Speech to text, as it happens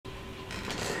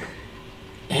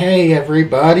Hey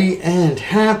everybody, and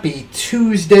happy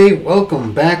Tuesday.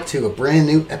 Welcome back to a brand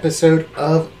new episode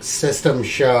of System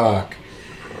Shock.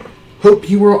 Hope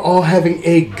you are all having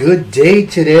a good day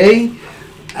today.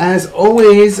 As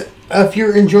always, if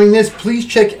you're enjoying this, please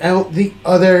check out the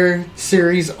other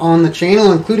series on the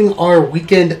channel, including our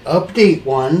weekend update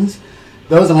ones.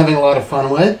 Those I'm having a lot of fun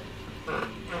with.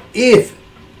 If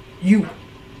you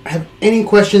have any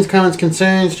questions, comments,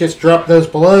 concerns, just drop those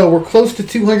below. We're close to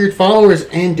 200 followers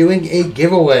and doing a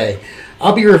giveaway.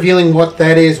 I'll be revealing what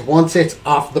that is once it's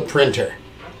off the printer.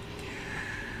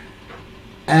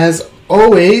 As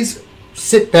always,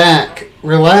 sit back,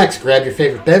 relax, grab your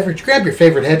favorite beverage, grab your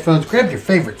favorite headphones, grab your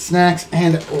favorite snacks,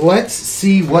 and let's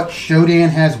see what Shodan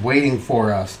has waiting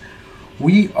for us.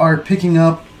 We are picking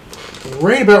up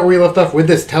right about where we left off with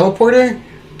this teleporter.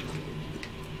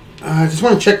 I just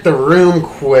want to check the room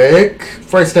quick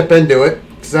before I step into it,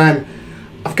 because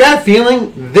I've got a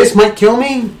feeling this might kill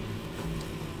me.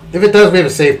 If it does, we have a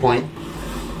save point.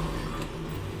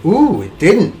 Ooh, it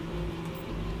didn't.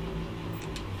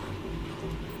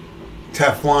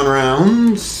 Teflon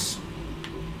rounds.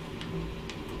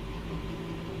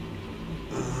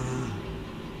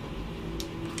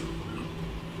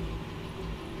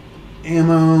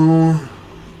 Ammo.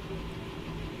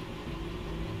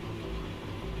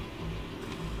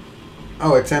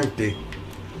 Oh, it's empty.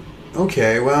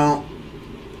 Okay, well,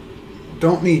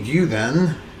 don't need you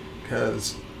then,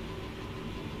 because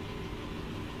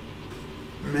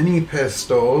mini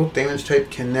pistol, damage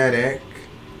type kinetic.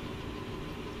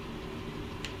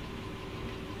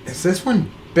 Is this one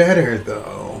better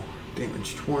though?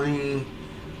 Damage 20.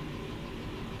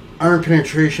 Armor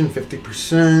penetration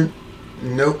 50%.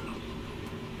 Nope.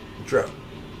 Drop.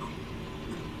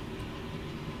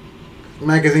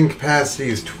 Magazine capacity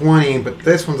is 20, but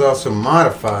this one's also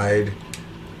modified.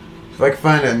 So if I can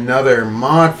find another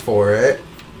mod for it.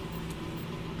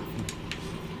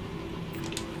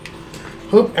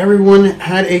 Hope everyone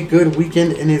had a good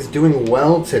weekend and is doing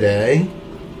well today.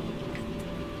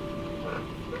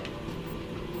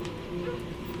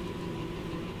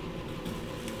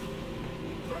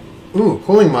 Ooh,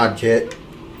 cooling mod kit.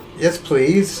 Yes,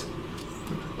 please.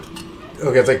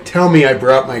 Okay, it's like, tell me I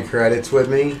brought my credits with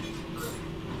me.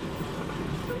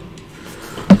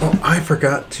 Oh, I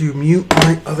forgot to mute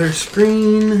my other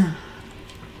screen.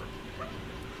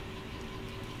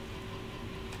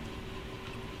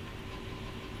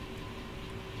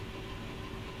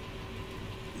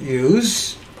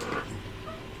 Use.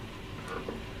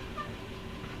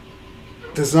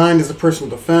 Designed as a personal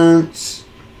defense.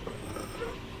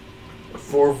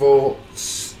 4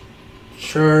 volts.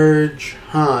 Charge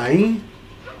high.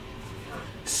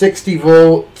 60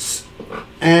 volts.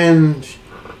 And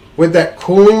with that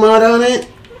cooling mod on it,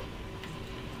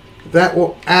 that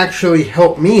will actually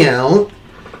help me out,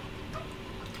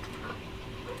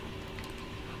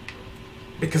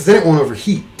 because then it won't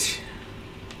overheat.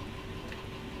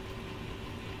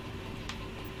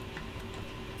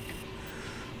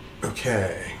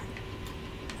 Okay.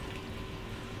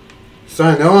 So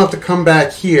I know I'll have to come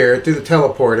back here through the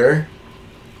teleporter.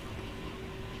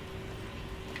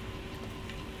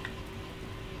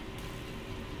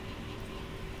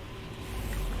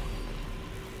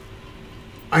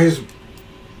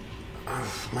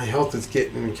 My health is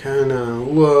getting kind of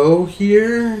low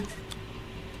here.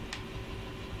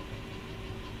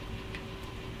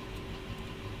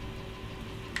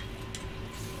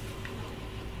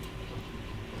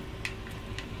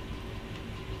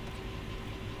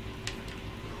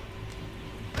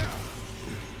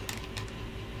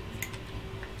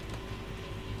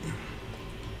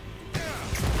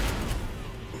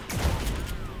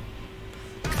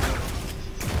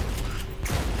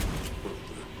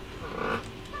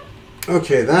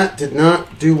 Okay, that did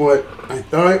not do what I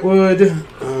thought it would.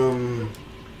 We're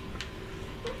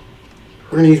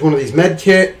going to use one of these med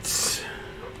kits.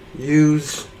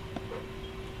 Use.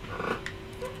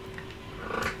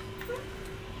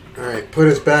 Alright, put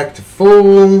us back to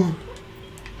full.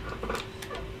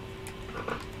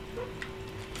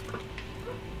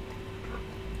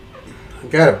 I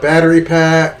got a battery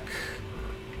pack.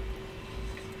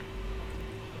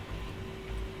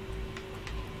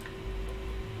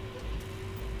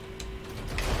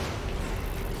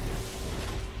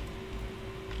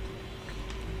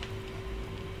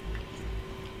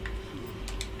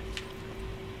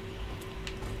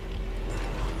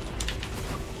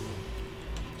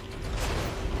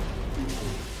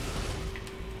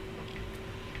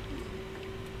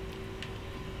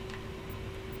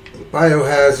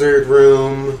 Biohazard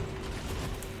room.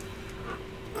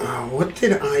 What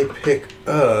did I pick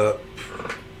up?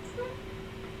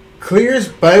 Clears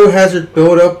biohazard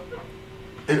buildup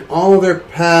and all of their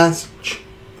past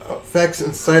effects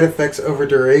and side effects over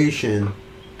duration.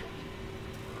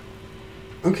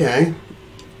 Okay.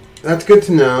 That's good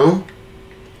to know.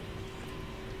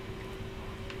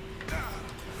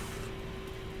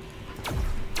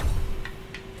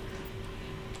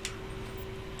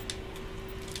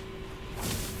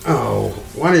 Oh,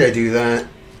 why did I do that?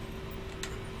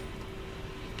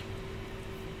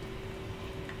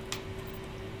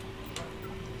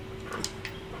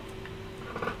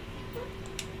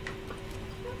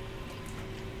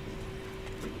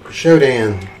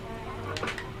 Shodan.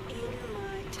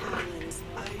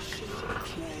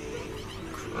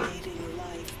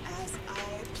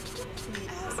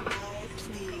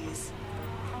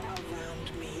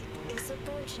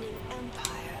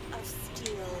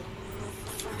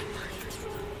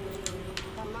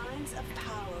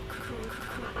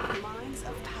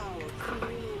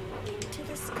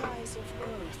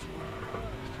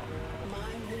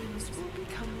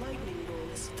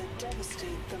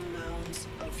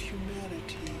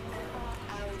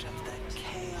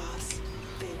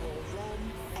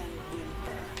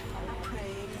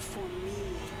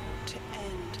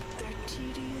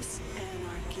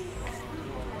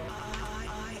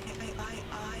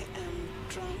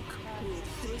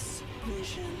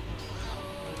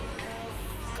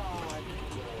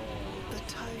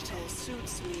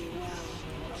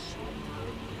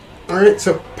 Alright,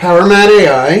 so Power Mat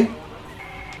AI.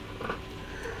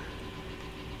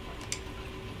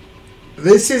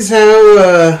 This is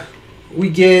how we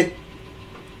get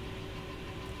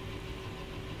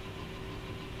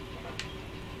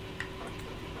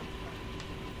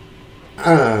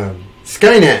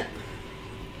Skynet.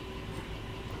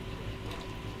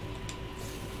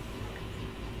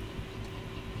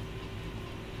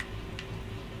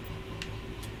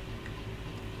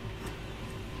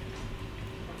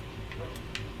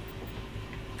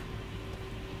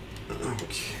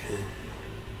 Okay.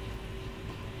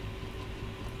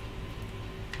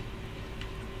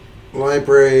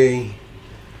 Library.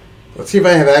 Let's see if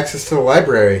I have access to the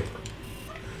library.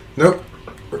 Nope.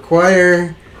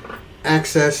 Require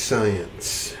access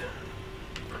science.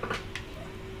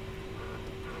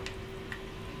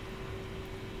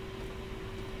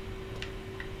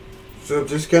 So I'm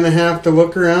just going to have to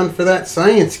look around for that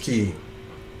science key.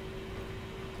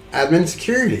 Admin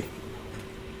security.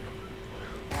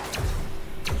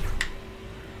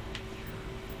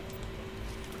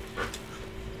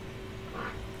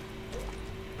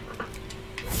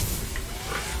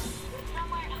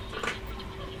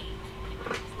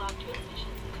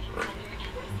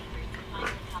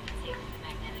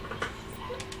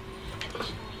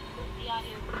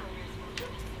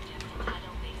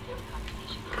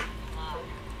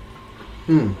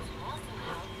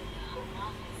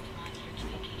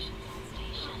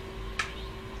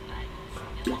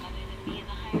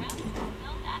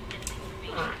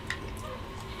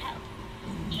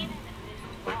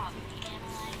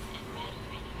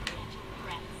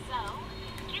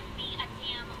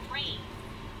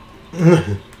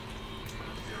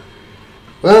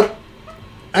 Well,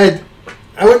 I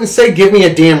wouldn't say give me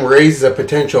a damn raise as a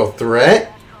potential threat.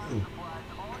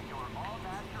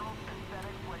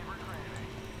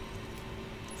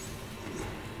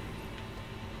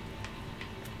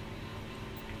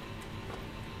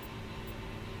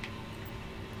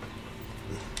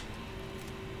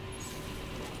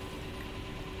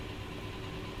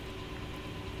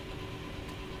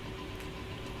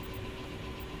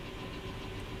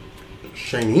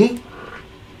 Shiny.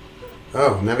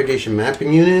 Oh, navigation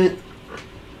mapping unit.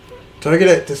 Target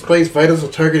that displays vitals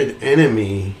of targeted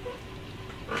enemy.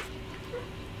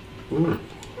 Ooh.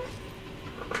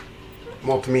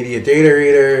 Multimedia data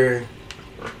reader.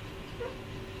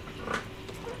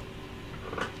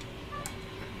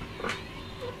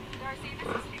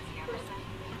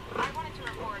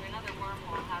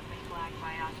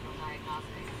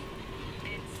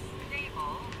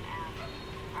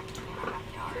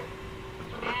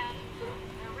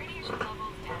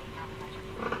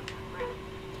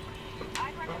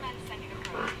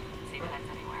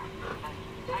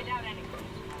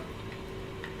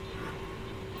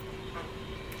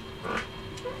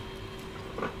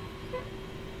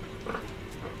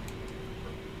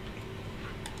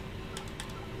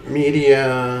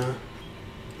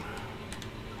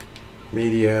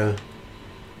 Media.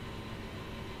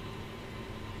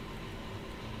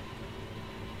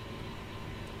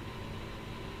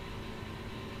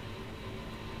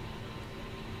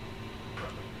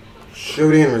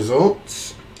 Shodan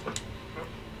results.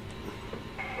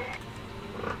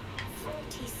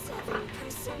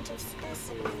 47% of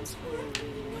specimens were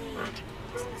renamed.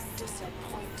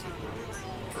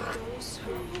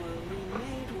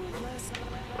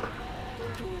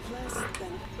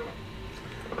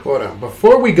 Hold on.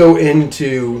 Before we go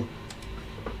into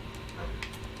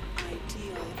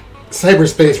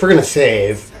cyberspace, we're going to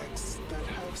save.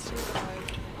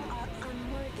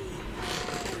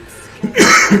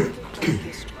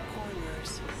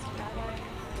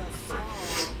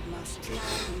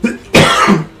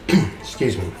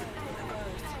 Excuse me.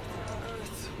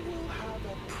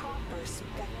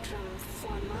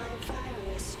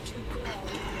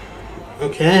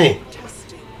 Okay.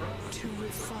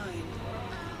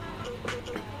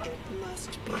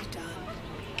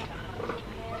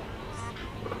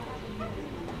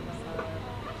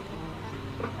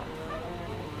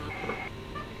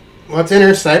 Let's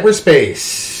enter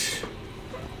cyberspace.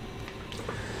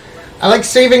 I like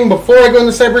saving before I go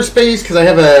into cyberspace because I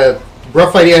have a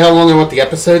rough idea how long I want the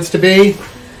episodes to be.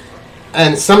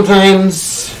 And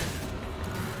sometimes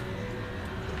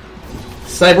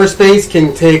cyberspace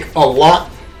can take a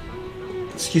lot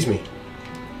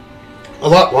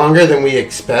longer than we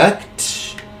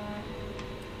expect.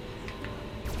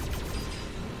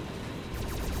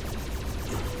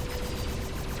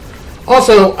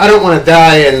 Also, I don't want to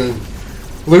die and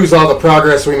lose all the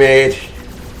progress we made.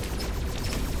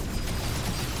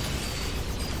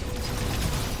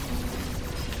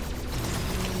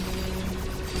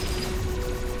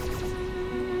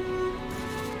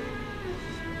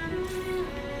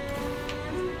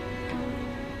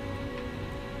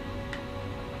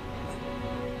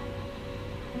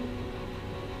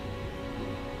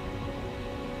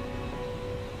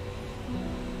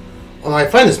 Well, I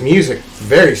find this music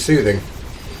very soothing.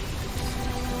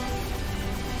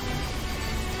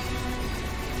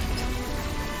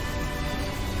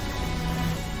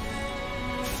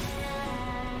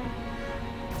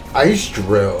 Ice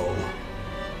drill.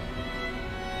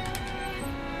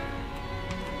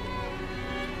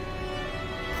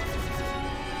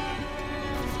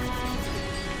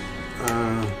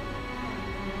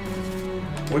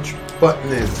 Which button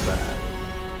is that?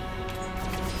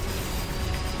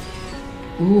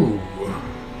 Ooh.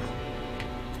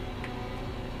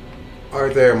 Are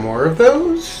there more of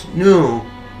those? No.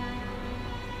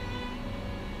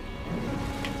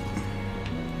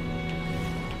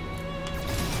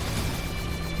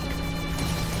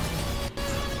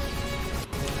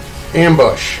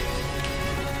 Ambush.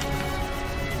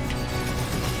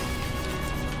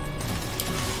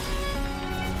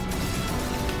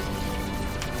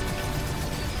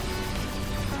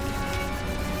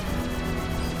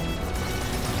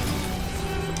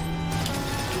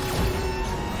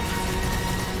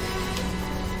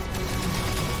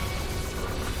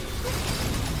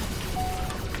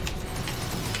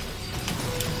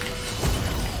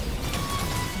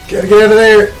 Gotta get out of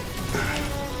there.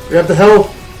 Grab the help.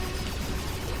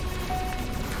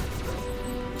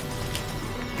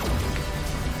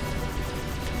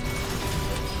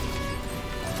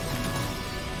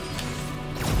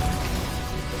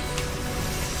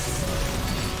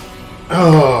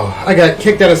 Oh, I got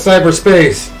kicked out of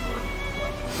cyberspace.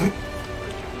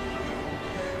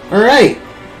 Alright.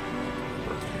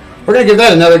 We're going to give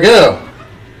that another go.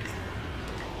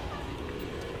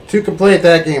 To complete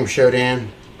that game, Shodan.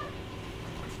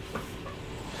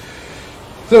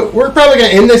 So, we're probably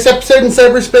going to end this episode in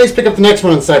cyberspace, pick up the next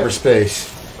one in cyberspace.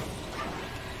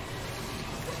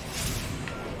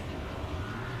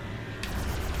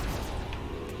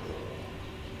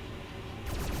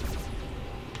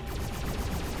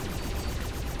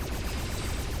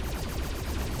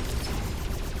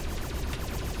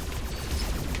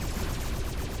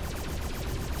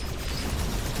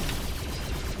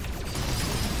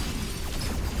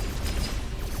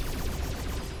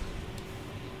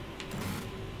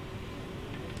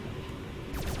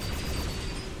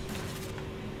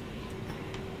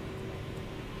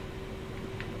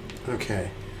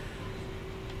 Okay.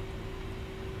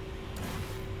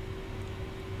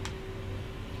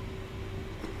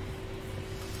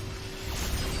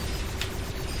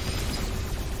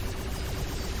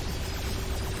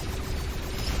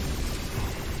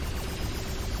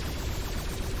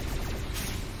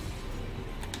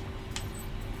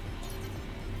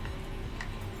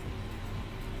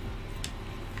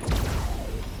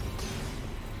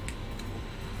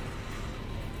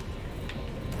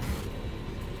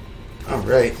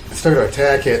 Alright, let's start to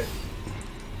attack it.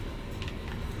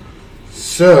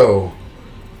 So,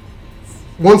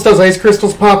 once those ice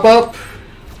crystals pop up,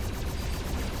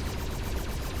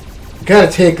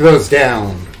 gotta take those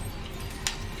down.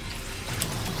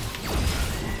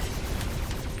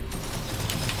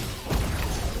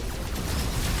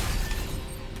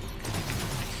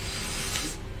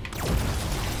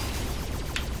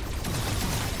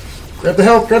 Grab the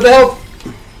health, grab the health!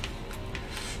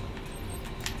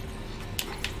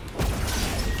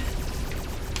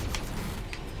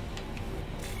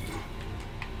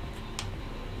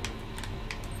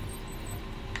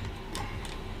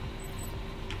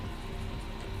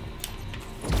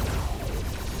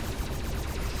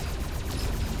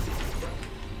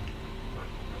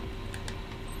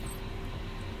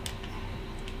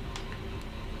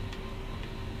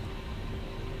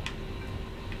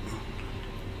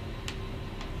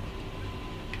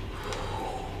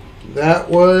 That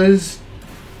was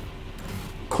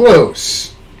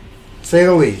close, to say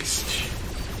the least.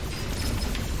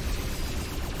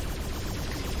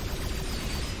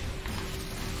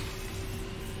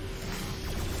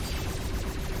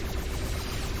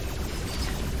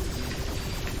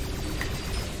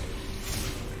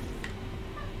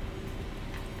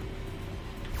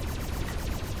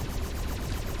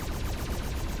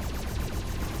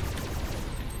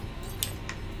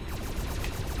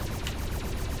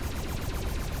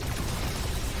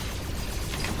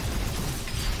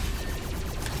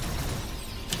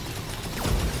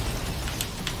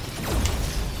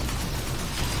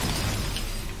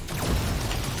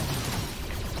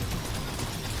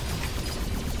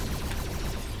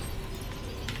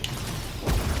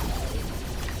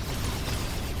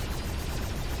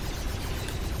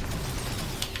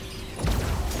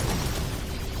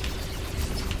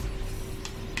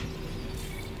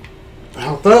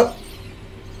 Health up.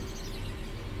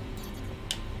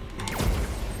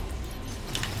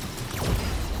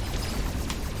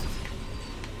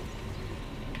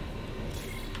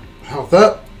 Health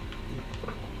up.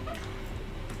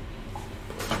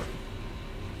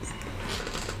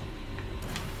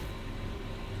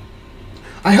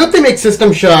 I hope they make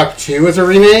System Shock 2 as a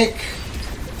remake.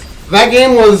 That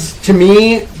game was, to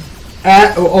me,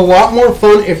 a lot more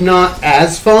fun, if not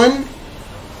as fun.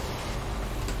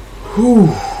 Whew.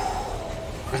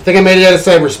 I think I made it out of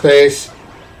cyberspace.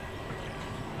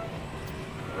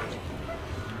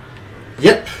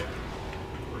 Yep.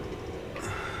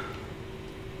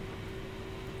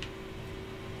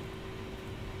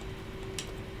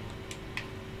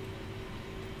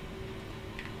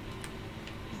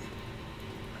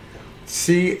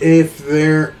 See if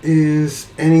there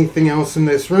is anything else in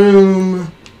this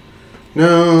room.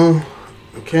 No.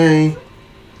 Okay.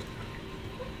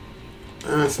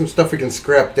 Some stuff we can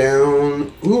scrap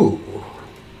down. Ooh.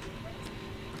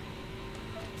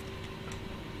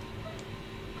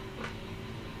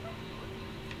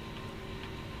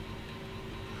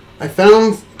 I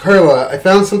found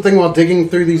something while digging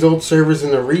through these old servers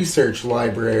in the research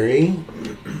library.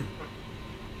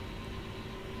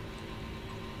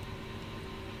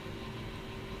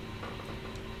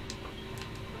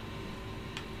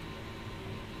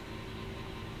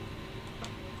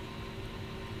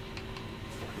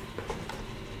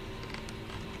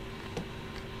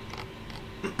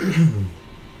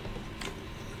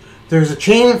 There's a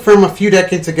chain from a few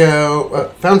decades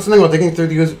ago. Found something while digging through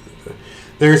the.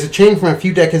 There's a chain from a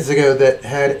few decades ago that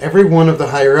had every one of the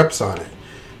higher ups on it.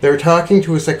 They were talking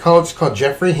to a psychologist called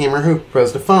Jeffrey Hammer, who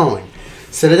proposed the following: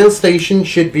 Citadel Station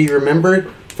should be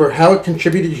remembered for how it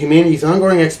contributed to humanity's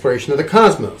ongoing exploration of the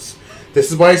cosmos.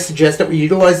 This is why I suggest that we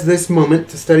utilize this moment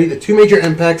to study the two major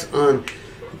impacts on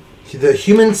the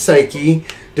human psyche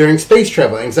during space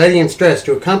travel, anxiety and stress.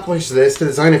 To accomplish this, the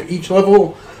design of each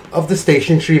level of the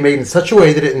station should be made in such a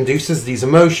way that it induces these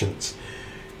emotions.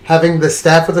 Having the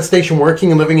staff of the station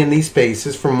working and living in these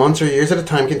spaces for months or years at a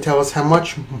time can tell us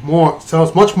much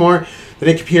more than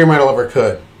a computer model ever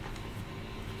could.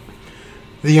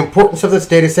 The importance of this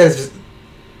data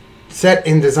set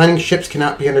in designing ships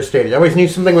cannot be understated. I always knew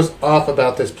something was off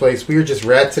about this place. We were just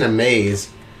rats in a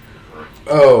maze.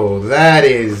 Oh,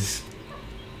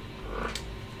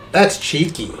 that's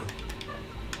cheeky.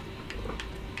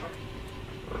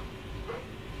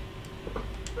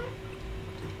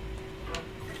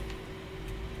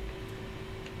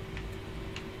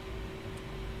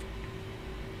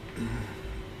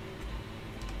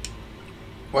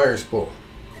 Wire spool.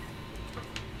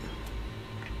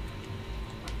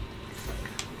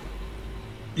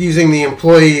 Using the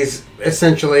employees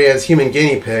essentially as human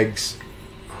guinea pigs.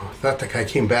 Oh, I thought the guy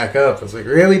came back up. I was like,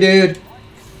 really, dude?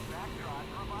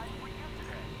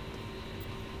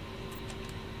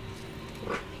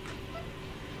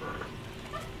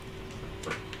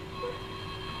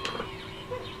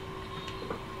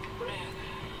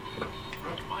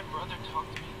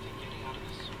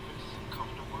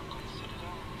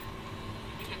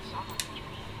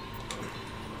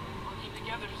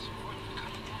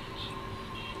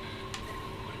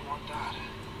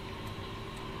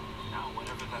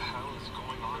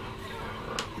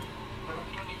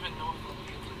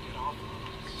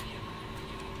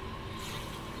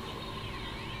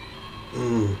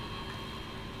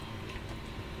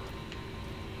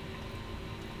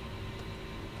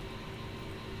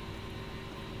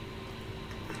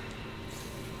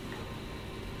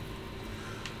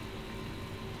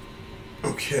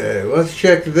 Okay, let's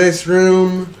check this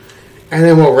room, and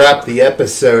then we'll wrap the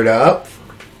episode up.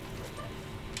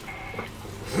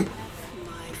 My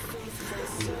faithful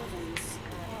servants,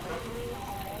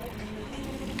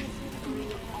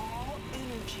 bring all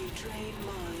energy drain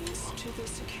mines to the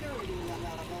security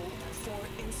level for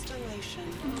installation.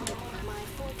 My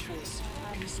fortress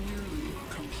is nearly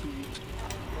complete.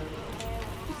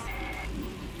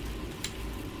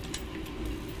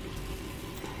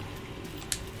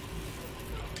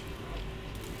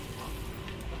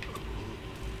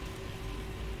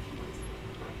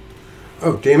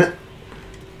 Oh, damn it.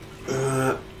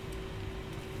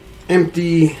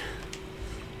 Empty.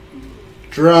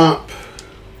 Drop.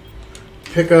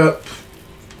 Pick up.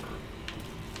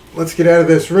 Let's get out of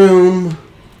this room.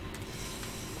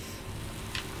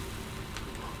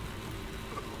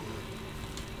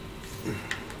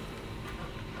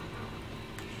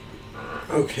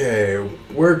 Okay,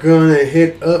 we're gonna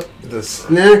hit up the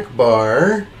snack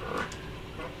bar.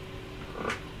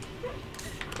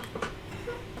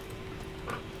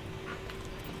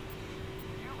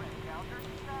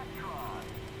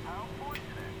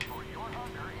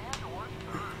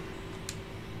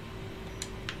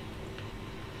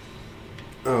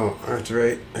 Oh, that's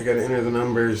right. I gotta enter the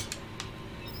numbers.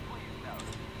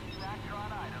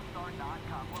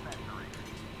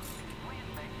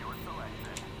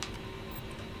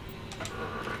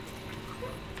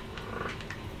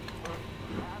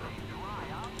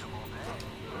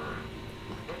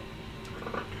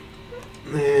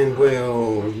 And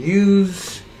we'll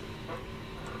use...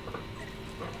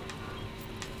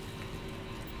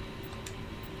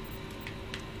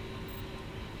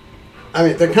 I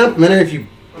mean, they're complimentary if you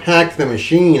pack the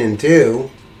machine in two.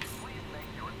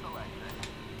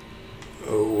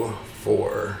 Oh,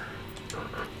 4.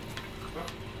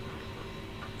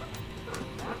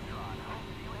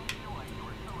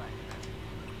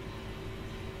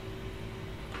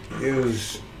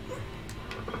 Use...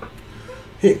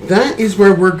 Hey, that is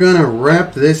where we're going to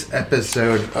wrap this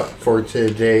episode up for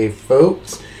today,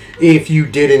 folks. If you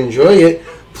did enjoy it,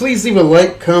 please leave a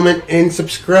like, comment, and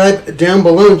subscribe down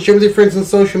below. And share with your friends on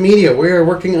social media. We are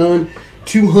working on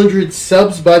 200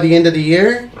 subs by the end of the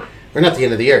year. Or not the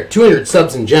end of the year, 200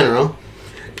 subs in general.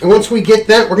 And once we get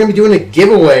that, we're going to be doing a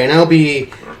giveaway. And I'll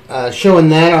be showing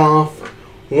that off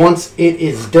once it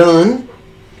is done.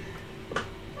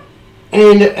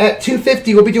 And at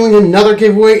 250, we'll be doing another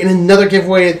giveaway and another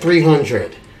giveaway at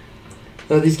 300.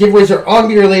 These giveaways are all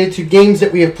going to be related to games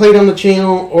that we have played on the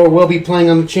channel or will be playing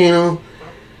on the channel.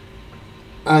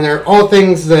 And they're all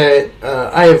things that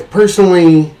I have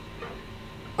personally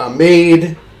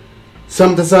made.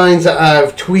 Some designs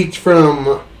I've tweaked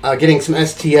from getting some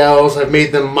STLs. I've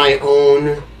made them my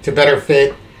own to better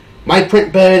fit my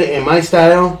print bed and my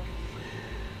style.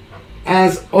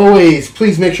 As always,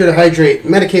 please make sure to hydrate,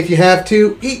 medicate if you have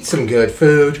to, eat some good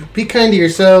food, be kind to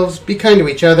yourselves, be kind to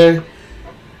each other,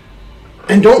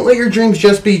 and don't let your dreams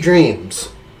just be dreams.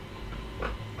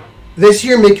 This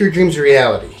year, make your dreams a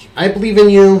reality. I believe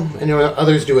in you, and I know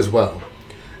others do as well.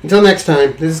 Until next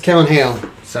time, this is Callan Hale,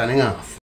 signing off.